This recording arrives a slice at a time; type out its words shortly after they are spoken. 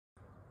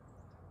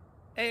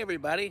Hey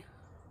everybody,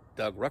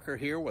 Doug Rucker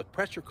here with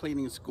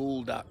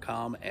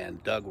PressureCleaningschool.com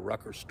and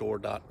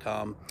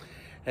DougRuckerStore.com.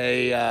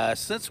 Hey,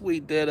 since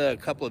we did a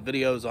couple of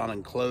videos on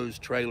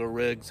enclosed trailer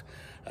rigs,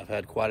 I've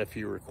had quite a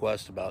few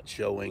requests about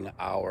showing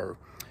our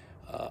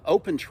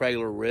open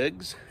trailer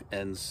rigs,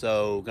 and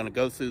so going to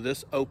go through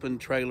this open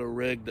trailer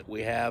rig that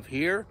we have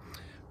here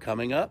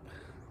coming up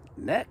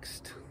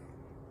next.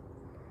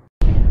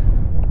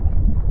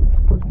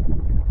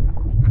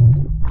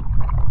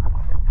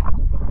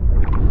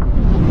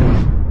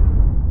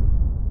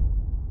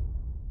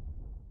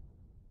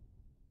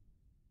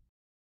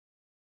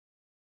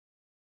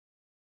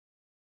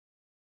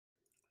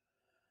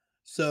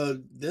 So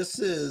this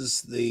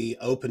is the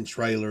open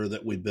trailer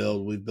that we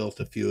build. We've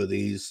built a few of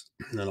these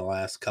in the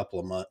last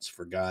couple of months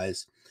for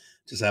guys.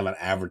 Just haven't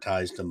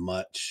advertised them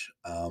much.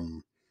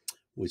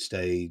 We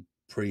stay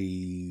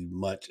pretty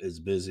much as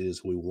busy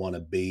as we want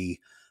to be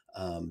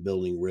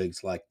building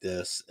rigs like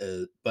this.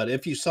 But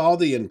if you saw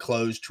the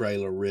enclosed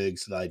trailer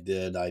rigs that I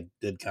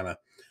did kind of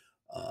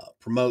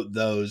promote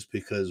those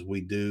because we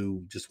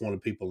do just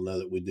wanted people to know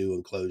that we do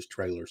enclosed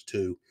trailers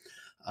too.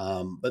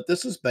 But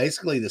this is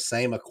basically the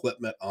same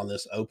equipment on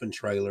this open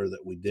trailer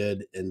that we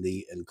did in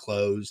the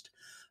enclosed,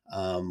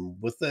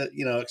 with the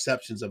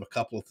exceptions of a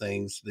couple of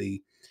things.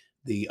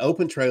 The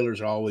open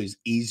trailers are always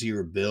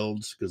easier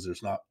builds because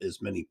there's not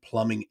as many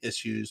plumbing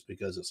issues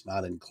because it's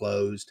not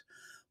enclosed.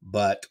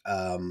 But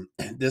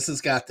this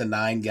has got the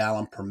 9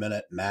 gallon per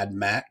minute Mad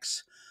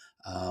Max.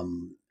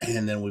 And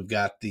then we've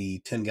got the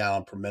 10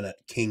 gallon per minute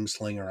King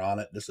Slinger on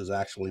it. This is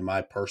actually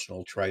my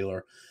personal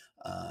trailer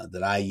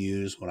that I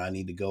use when I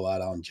need to go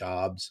out on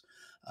jobs.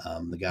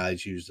 The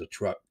guys use the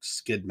truck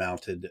skid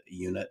mounted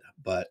unit,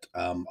 but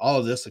all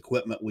of this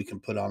equipment we can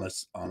put on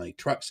a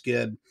truck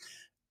skid,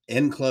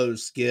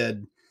 enclosed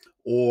skid,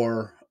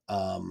 or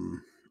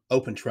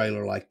open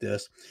trailer like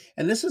this.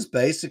 And this is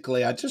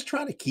basically, I just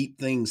try to keep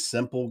things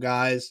simple,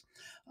 guys.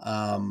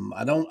 I'm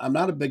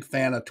not a big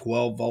fan of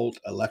 12-volt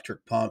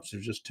electric pumps.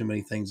 There's just too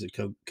many things that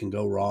can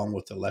go wrong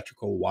with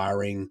electrical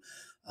wiring,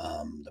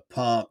 the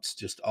pumps,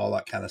 just all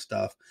that kind of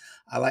stuff.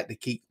 I like to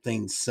keep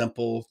things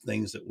simple,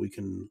 things that we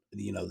can,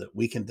 that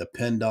we can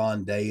depend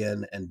on day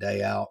in and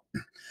day out.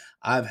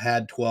 I've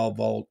had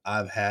 12-volt,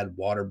 I've had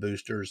water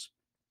boosters,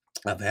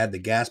 I've had the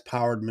gas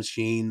powered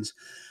machines.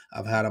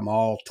 I've had them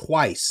all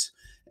twice.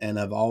 And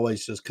I've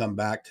always just come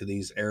back to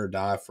these air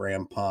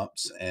diaphragm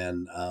pumps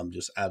and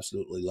just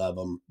absolutely love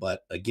them.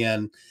 But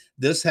again,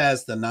 this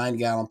has the 9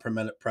 gallon per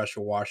minute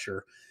pressure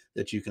washer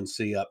that you can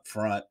see up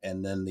front.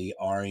 And then the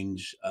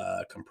orange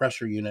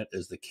compressor unit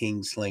is the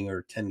King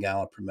Slinger 10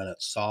 gallon per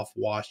minute soft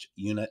wash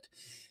unit.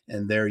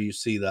 And there you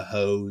see the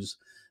hose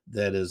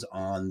that is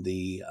on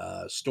the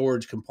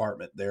storage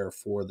compartment there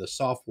for the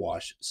soft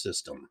wash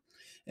system.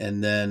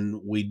 And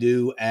then we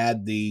do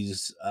add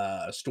these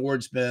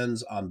storage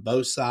bins on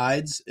both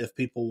sides if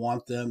people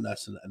want them.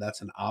 That's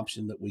an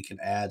option that we can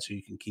add, so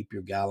you can keep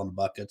your gallon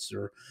buckets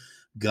or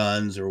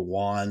guns or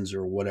wands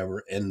or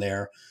whatever in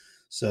there,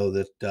 so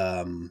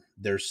that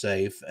they're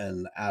safe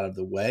and out of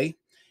the way.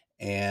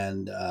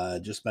 And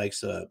just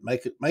makes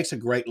a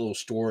great little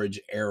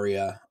storage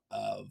area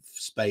of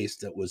space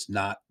that was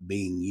not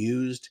being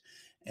used,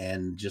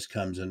 and just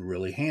comes in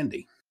really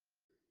handy.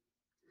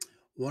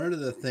 One of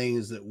the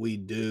things that we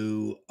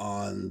do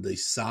on the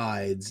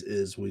sides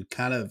is we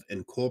kind of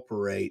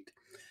incorporate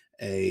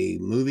a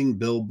moving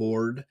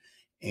billboard,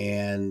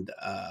 and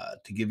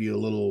to give you a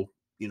little,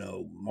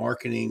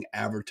 marketing,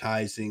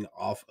 advertising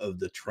off of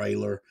the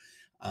trailer.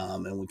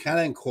 And we kind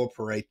of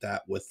incorporate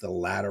that with the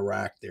ladder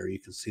rack there. You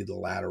can see the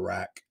ladder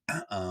rack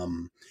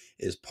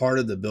is part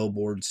of the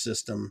billboard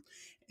system.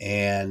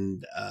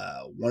 And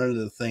one of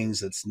the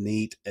things that's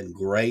neat and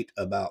great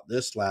about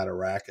this ladder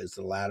rack is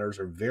the ladders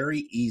are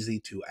very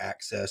easy to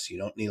access. You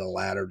don't need a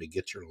ladder to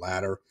get your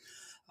ladder.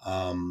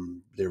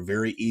 They're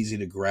very easy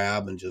to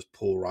grab and just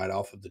pull right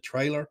off of the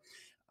trailer,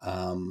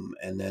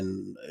 and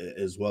then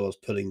as well as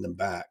putting them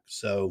back.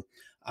 So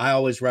I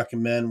always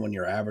recommend when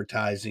you're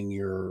advertising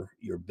your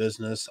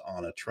business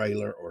on a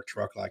trailer or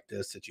truck like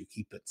this, that you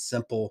keep it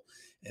simple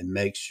and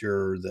make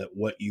sure that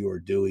what you are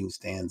doing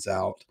stands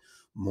out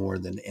more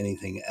than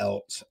anything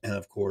else. And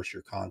of course,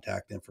 your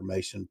contact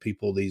information.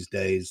 People these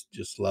days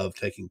just love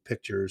taking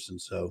pictures,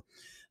 and so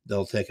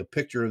they'll take a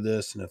picture of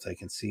this, and if they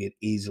can see it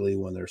easily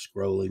when they're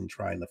scrolling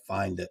trying to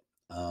find it,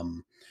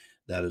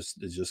 that is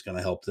just going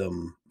to help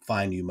them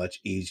find you much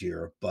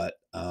easier. But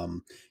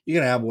you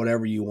can have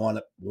whatever you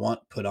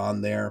want put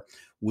on there.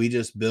 We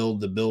just build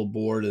the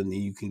billboard, and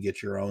you can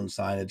get your own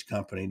signage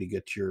company to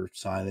get your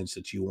signage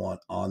that you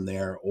want on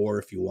there. Or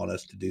if you want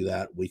us to do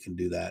that, we can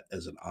do that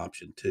as an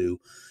option too.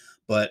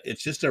 But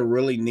it's just a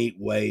really neat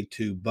way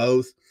to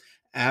both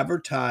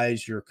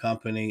advertise your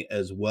company,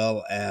 as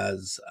well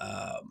as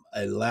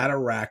a ladder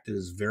rack that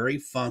is very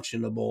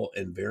functionable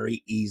and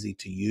very easy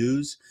to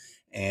use.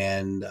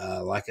 And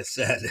like I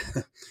said,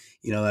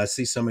 I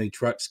see so many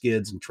truck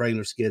skids and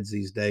trailer skids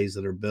these days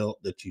that are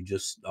built that you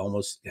just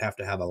almost have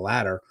to have a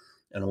ladder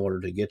in order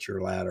to get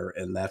your ladder.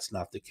 And that's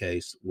not the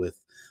case with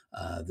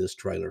this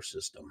trailer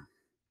system.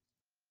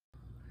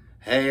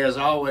 Hey, as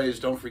always,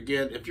 don't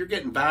forget, if you're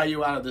getting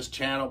value out of this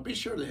channel, be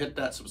sure to hit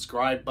that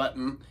subscribe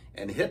button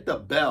and hit the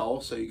bell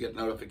so you get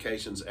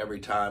notifications every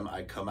time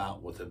I come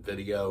out with a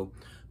video.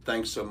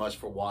 Thanks so much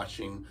for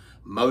watching.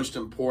 Most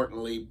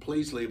importantly,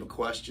 please leave a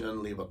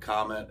question, leave a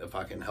comment if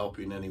I can help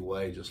you in any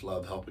way. Just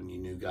love helping you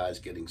new guys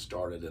getting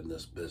started in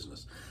this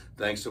business.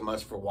 Thanks so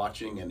much for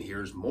watching, and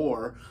here's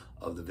more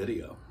of the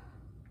video.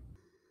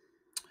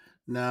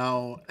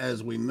 Now,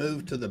 as we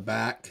move to the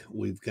back,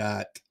 we've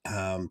got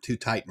two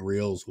Titan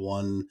reels,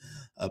 one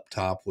up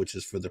top, which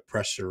is for the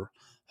pressure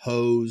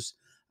hose,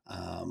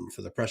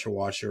 for the pressure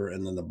washer,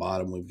 and then the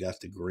bottom, we've got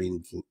the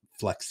green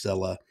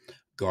Flexzilla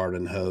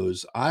garden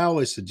hose. I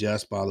always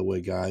suggest, by the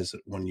way, guys,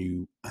 that when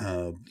you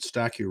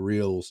stack your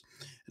reels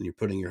and you're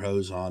putting your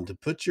hose on, to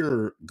put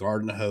your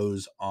garden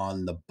hose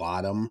on the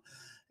bottom.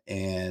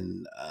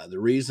 And the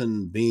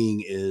reason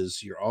being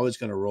is you're always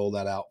going to roll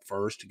that out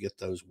first to get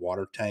those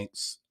water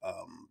tanks,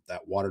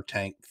 that water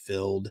tank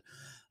filled.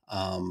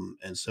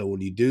 And so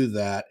when you do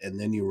that and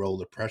then you roll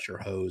the pressure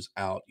hose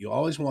out, you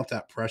always want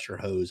that pressure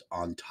hose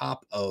on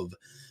top of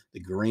the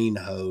green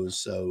hose,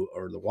 so,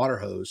 or the water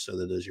hose, so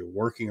that as you're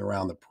working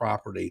around the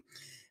property,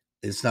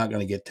 it's not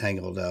going to get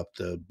tangled up.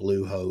 The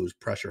blue hose,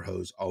 pressure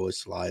hose, always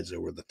slides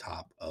over the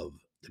top of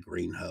the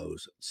green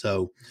hose.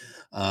 So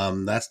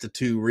that's the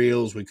two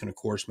reels. We can, of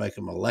course, make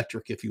them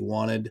electric if you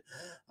wanted.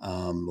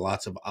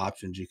 Lots of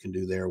options you can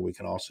do there. We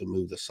can also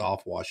move the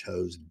soft wash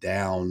hose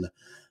down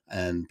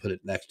and put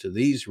it next to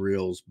these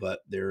reels, but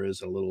there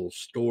is a little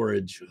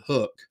storage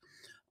hook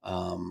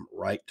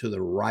right to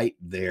the right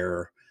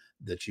there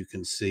that you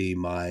can see.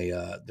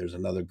 There's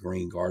another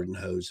green garden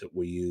hose that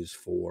we use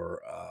for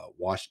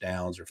wash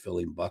downs or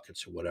filling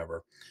buckets or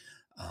whatever.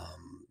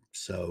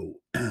 So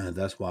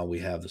that's why we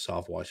have the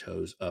soft wash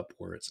hose up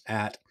where it's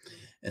at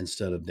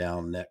instead of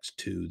down next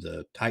to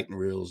the Titan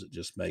reels. It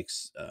just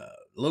makes a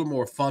little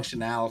more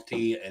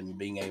functionality and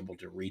being able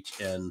to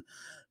reach in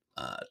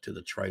to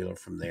the trailer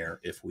from there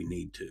if we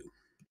need to.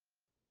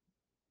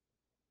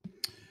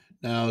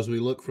 Now, as we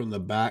look from the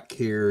back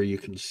here, you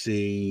can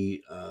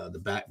see the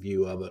back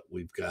view of it.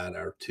 We've got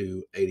our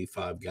two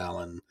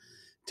 85-gallon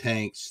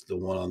tanks. The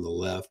one on the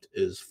left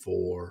is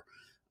for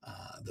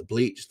the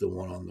bleach. The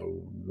one on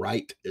the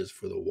right is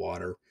for the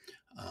water.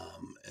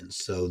 And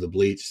so the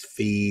bleach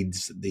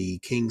feeds the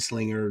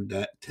Kingslinger,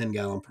 that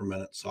 10-gallon per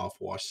minute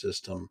soft wash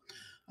system.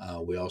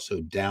 We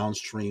also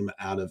downstream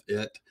out of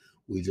it.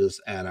 We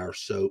just add our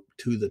soap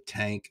to the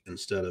tank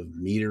instead of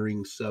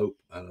metering soap.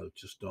 I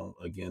just don't,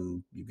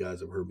 again, you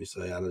guys have heard me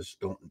say, I just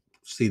don't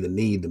see the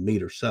need to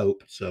meter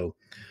soap. So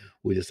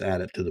we just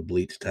add it to the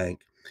bleach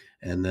tank.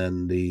 And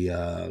then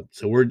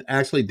so we're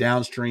actually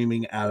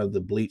downstreaming out of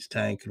the bleach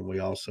tank. And we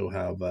also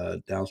have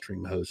a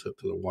downstream hose hooked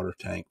to the water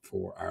tank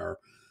for our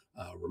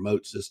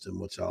remote system,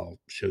 which I'll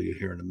show you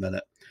here in a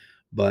minute.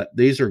 But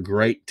these are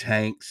great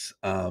tanks.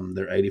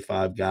 They're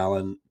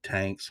 85-gallon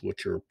tanks,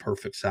 which are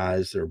perfect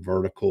size. They're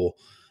vertical,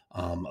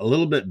 a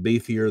little bit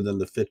beefier than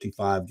the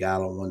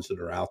 55-gallon ones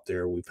that are out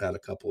there. We've had a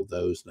couple of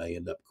those and they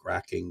end up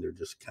cracking. They're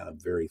just kind of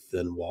very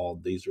thin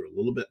walled. These are a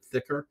little bit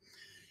thicker,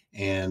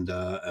 and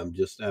I'm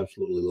just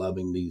absolutely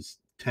loving these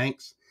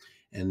tanks.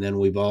 And then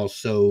we've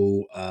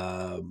also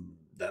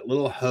that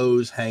little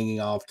hose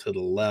hanging off to the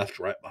left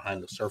right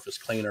behind the surface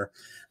cleaner.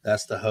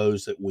 That's the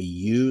hose that we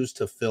use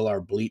to fill our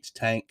bleach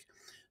tank.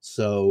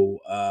 So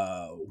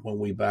when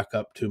we back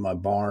up to my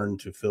barn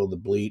to fill the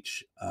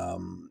bleach,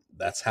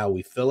 that's how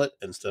we fill it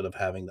instead of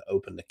having to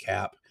open the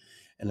cap.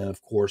 And then,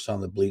 of course,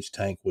 on the bleach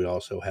tank, we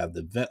also have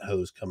the vent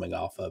hose coming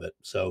off of it.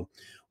 So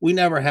we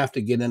never have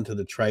to get into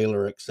the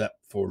trailer except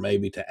for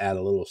maybe to add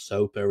a little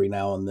soap every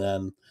now and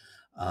then.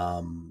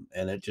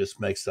 And it just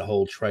makes the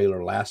whole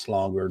trailer last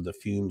longer. The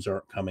fumes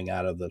aren't coming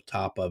out of the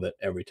top of it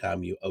every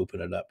time you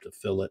open it up to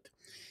fill it.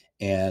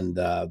 And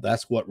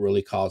that's what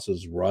really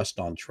causes rust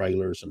on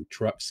trailers and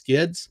truck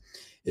skids,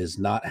 is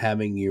not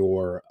having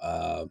your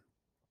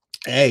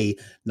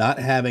not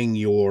having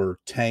your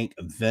tank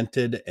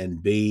vented,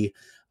 and B,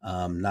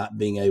 not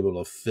being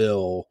able to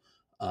fill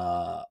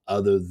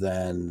other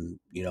than,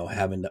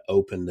 having to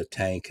open the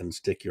tank and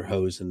stick your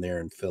hose in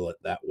there and fill it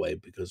that way.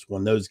 Because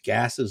when those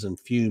gases and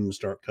fumes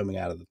start coming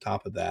out of the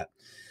top of that,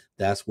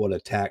 that's what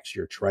attacks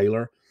your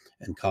trailer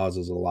and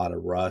causes a lot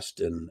of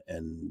rust, and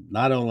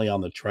not only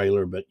on the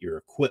trailer, but your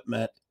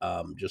equipment,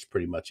 just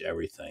pretty much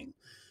everything.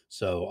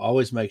 So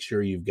always make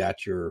sure you've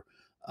got your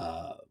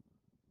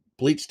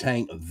bleach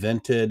tank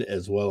vented,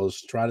 as well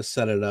as try to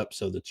set it up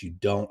so that you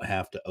don't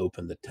have to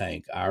open the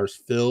tank. Ours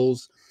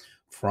fills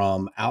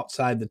from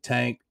outside the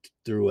tank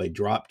through a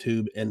drop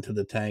tube into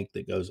the tank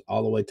that goes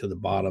all the way to the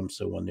bottom.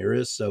 So when there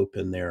is soap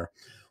in there,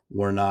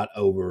 we're not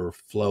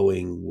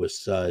overflowing with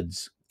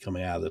suds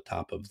coming out of the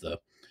top of the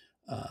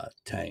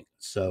tank.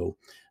 So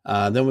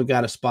then we've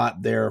got a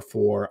spot there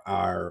for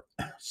our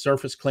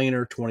surface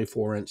cleaner,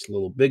 24-inch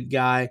little big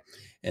guy.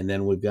 And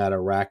then we've got a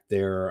rack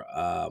there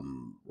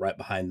right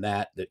behind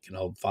that can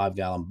hold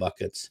 5-gallon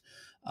buckets,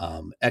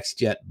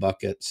 X-Jet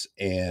buckets,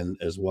 and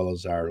as well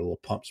as our little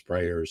pump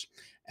sprayers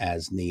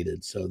as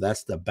needed. So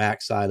that's the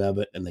back side of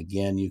it. And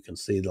again, you can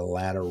see the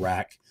ladder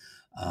rack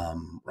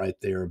right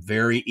there.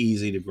 Very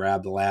easy to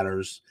grab the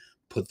ladders,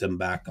 put them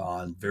back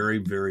on. Very,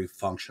 very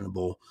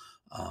functional.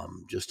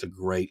 Just a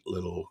great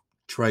little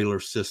trailer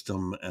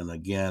system. And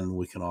again,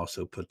 we can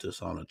also put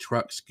this on a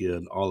truck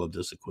skid, all of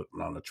this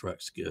equipment on a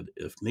truck skid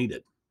if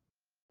needed.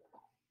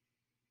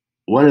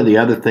 One of the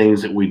other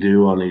things that we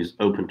do on these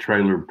open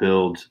trailer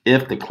builds,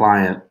 if the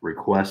client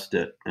requests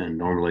it, and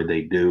normally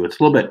they do, it's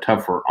a little bit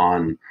tougher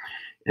on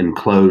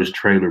enclosed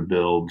trailer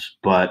builds,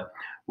 but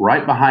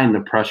right behind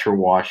the pressure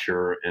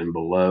washer and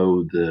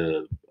below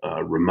the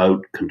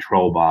remote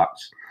control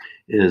box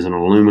is an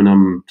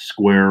aluminum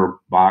square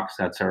box.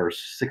 That's our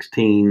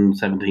 16,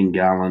 17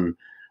 gallon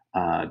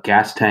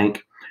gas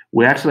tank.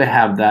 We actually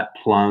have that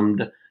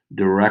plumbed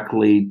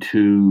directly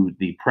to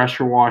the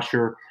pressure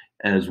washer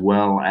as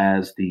well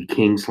as the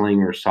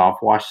Kingslinger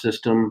soft wash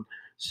system.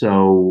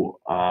 So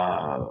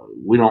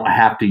we don't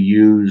have to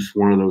use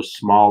one of those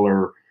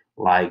smaller,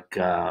 like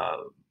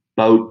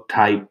boat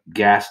type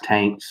gas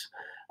tanks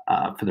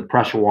for the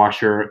pressure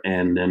washer.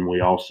 And then we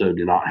also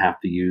do not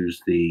have to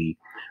use the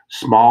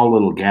small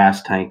little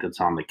gas tank that's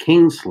on the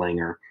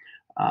Kingslinger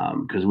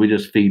because we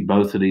just feed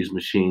both of these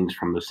machines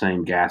from the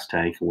same gas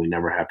tank and we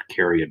never have to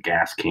carry a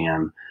gas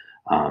can.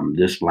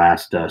 This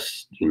lasts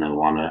us,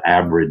 on an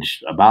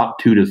average about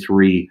 2 to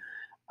 3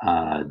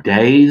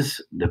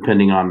 days,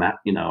 depending on that,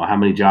 how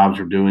many jobs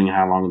we're doing,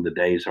 how long the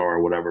days are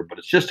or whatever. But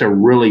it's just a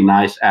really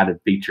nice added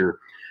feature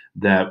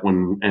that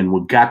and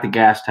we've got the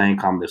gas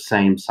tank on the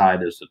same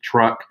side as the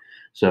truck.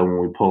 So when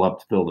we pull up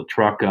to fill the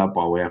truck up,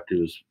 all we have to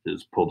do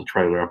is pull the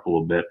trailer up a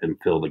little bit and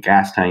fill the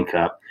gas tank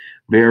up.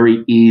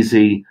 Very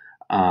easy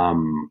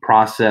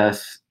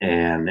process,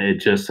 and it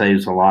just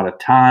saves a lot of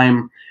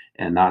time,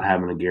 and not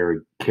having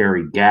to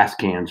carry gas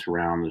cans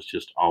around is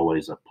just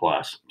always a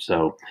plus.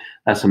 So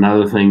that's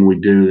another thing we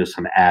do. That's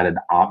an added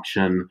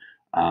option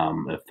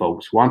if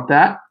folks want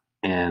that,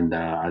 and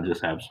I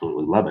just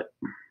absolutely love it.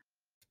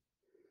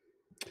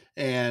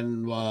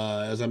 And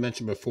as I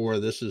mentioned before,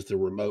 this is the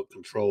remote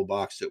control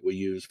box that we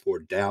use for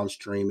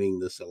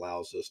downstreaming. This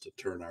allows us to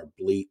turn our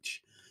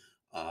bleach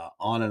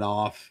on and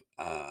off,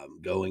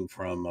 going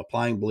from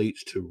applying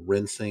bleach to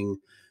rinsing.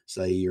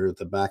 Say you're at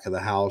the back of the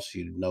house,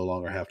 you no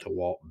longer have to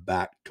walk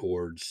back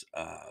towards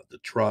the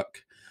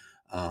truck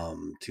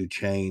to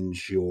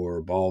change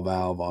your ball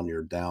valve on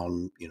your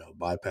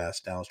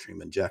bypass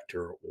downstream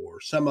injector or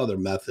some other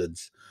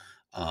methods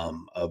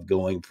of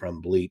going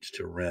from bleach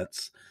to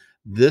rinse.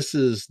 This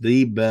is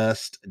the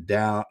best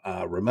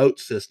remote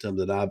system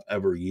that I've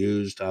ever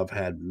used. I've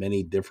had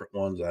many different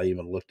ones. I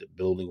even looked at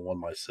building one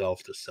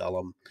myself to sell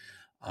them.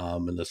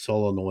 And the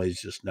solenoids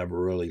just never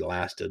really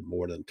lasted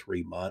more than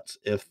 3 months,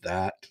 if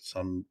that.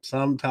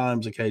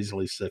 Sometimes,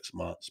 occasionally 6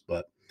 months.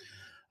 But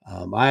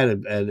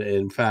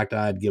in fact,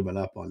 I had given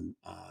up on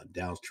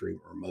downstream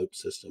remote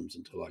systems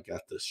until I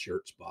got this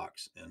shirts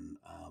box, and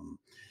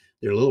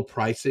they're a little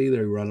pricey. They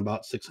run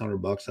about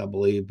 $600, I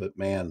believe. But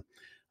man,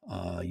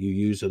 you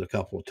use it a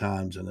couple of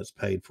times and it's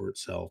paid for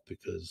itself,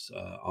 because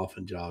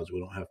often jobs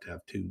we don't have to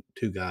have two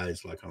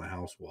guys like on a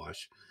house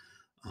wash.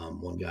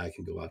 One guy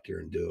can go out there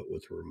and do it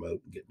with a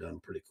remote and get done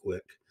pretty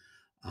quick.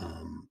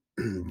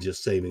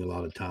 Just saving a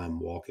lot of time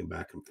walking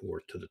back and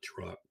forth to the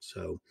truck.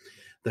 So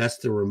that's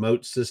the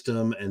remote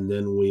system. And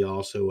then we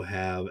also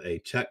have a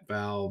check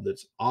valve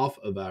that's off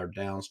of our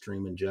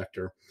downstream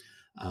injector.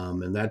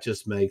 And that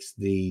just makes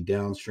the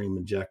downstream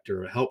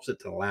injector, helps it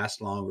to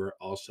last longer,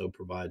 also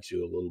provides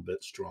you a little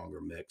bit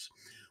stronger mix.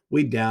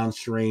 We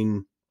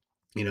downstream,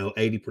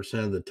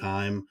 80% of the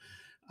time.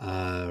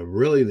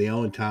 Really, the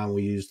only time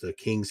we use the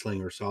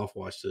Kingslinger soft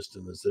wash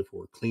system is if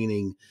we're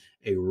cleaning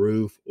a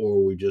roof,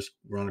 or we just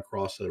run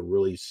across a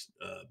really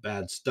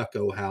bad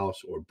stucco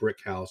house or brick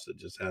house that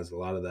just has a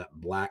lot of that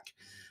black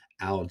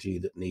algae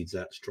that needs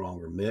that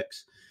stronger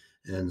mix.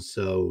 And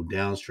so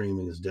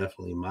downstreaming is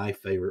definitely my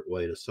favorite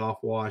way to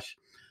soft wash.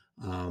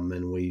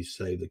 And we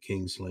save the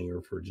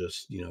Kingslinger for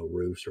just,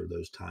 roofs or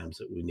those times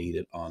that we need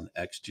it on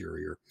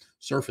exterior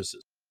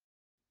surfaces.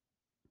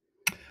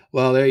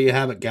 Well, there you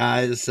have it,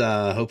 guys.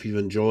 Hope you've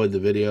enjoyed the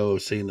video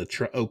of seeing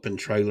the open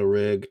trailer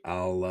rig.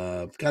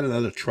 I'll got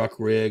another truck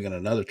rig and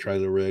another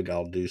trailer rig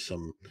I'll do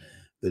some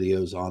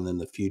videos on in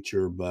the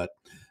future. But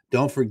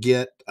don't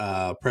forget,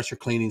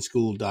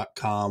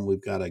 pressurecleaningschool.com.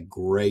 We've got a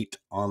great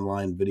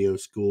online video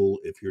school.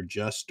 If you're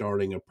just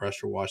starting a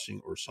pressure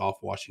washing or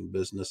soft washing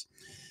business,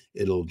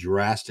 it'll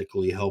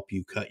drastically help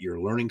you cut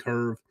your learning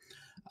curve.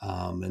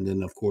 And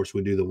then, of course,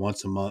 we do the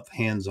once a month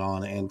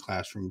hands-on and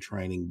classroom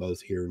training, both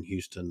here in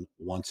Houston,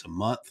 once a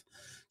month.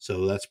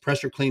 So that's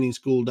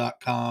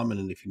pressurecleaningschool.com. And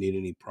then if you need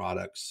any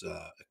products,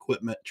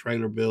 equipment,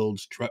 trailer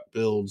builds, truck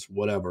builds,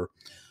 whatever,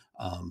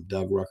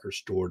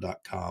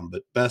 DougRuckerStore.com.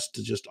 But best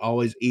to just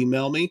always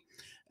email me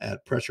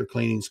at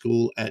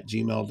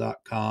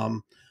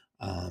pressurecleaningschool@gmail.com.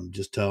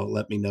 Just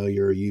let me know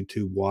you're a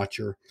YouTube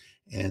watcher,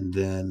 and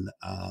then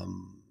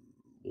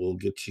we'll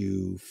get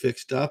you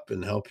fixed up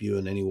and help you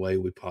in any way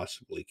we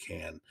possibly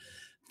can.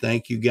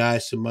 Thank you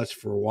guys so much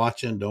for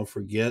watching. Don't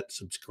forget,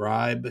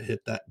 subscribe,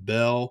 hit that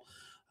bell.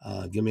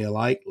 give me a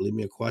like, leave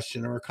me a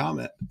question or a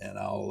comment, and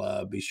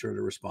I'll be sure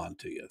to respond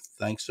to you.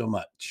 Thanks so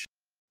much.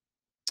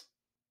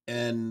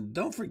 And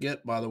don't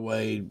forget, by the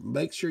way,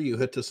 make sure you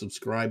hit the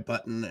subscribe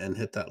button and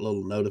hit that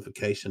little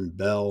notification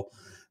bell.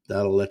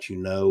 That'll let you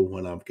know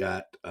when I've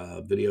got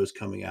videos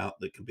coming out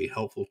that can be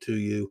helpful to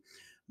you.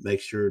 Make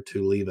sure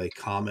to leave a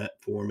comment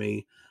for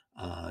me.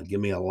 Give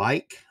me a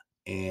like.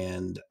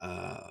 And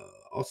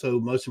also,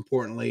 most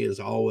importantly, as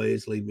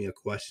always, leave me a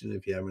question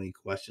if you have any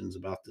questions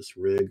about this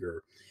rig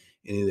or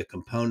any of the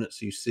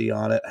components you see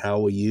on it, how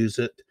we use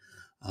it.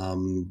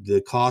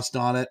 The cost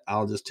on it,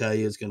 I'll just tell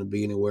you, is going to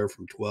be anywhere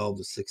from 12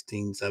 to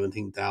 16,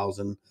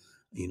 17,000,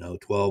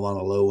 12 on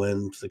the low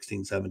end,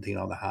 16, 17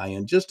 on the high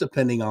end, just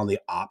depending on the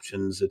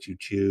options that you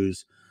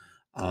choose.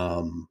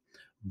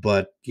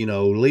 But,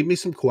 leave me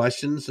some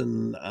questions,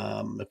 and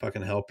if I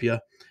can help you,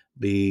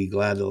 be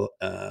glad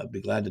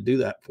to do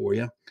that for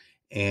you.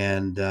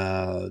 And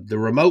the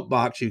remote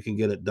box you can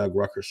get at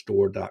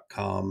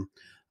DougRuckerStore.com.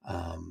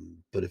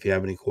 But if you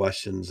have any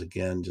questions,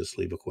 again, just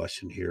leave a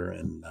question here,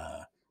 and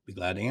be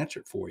glad to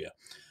answer it for you.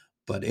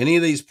 But any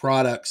of these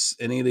products,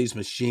 any of these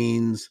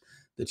machines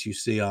that you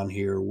see on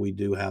here, we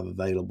do have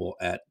available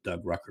at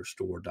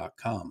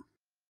DougRuckerStore.com.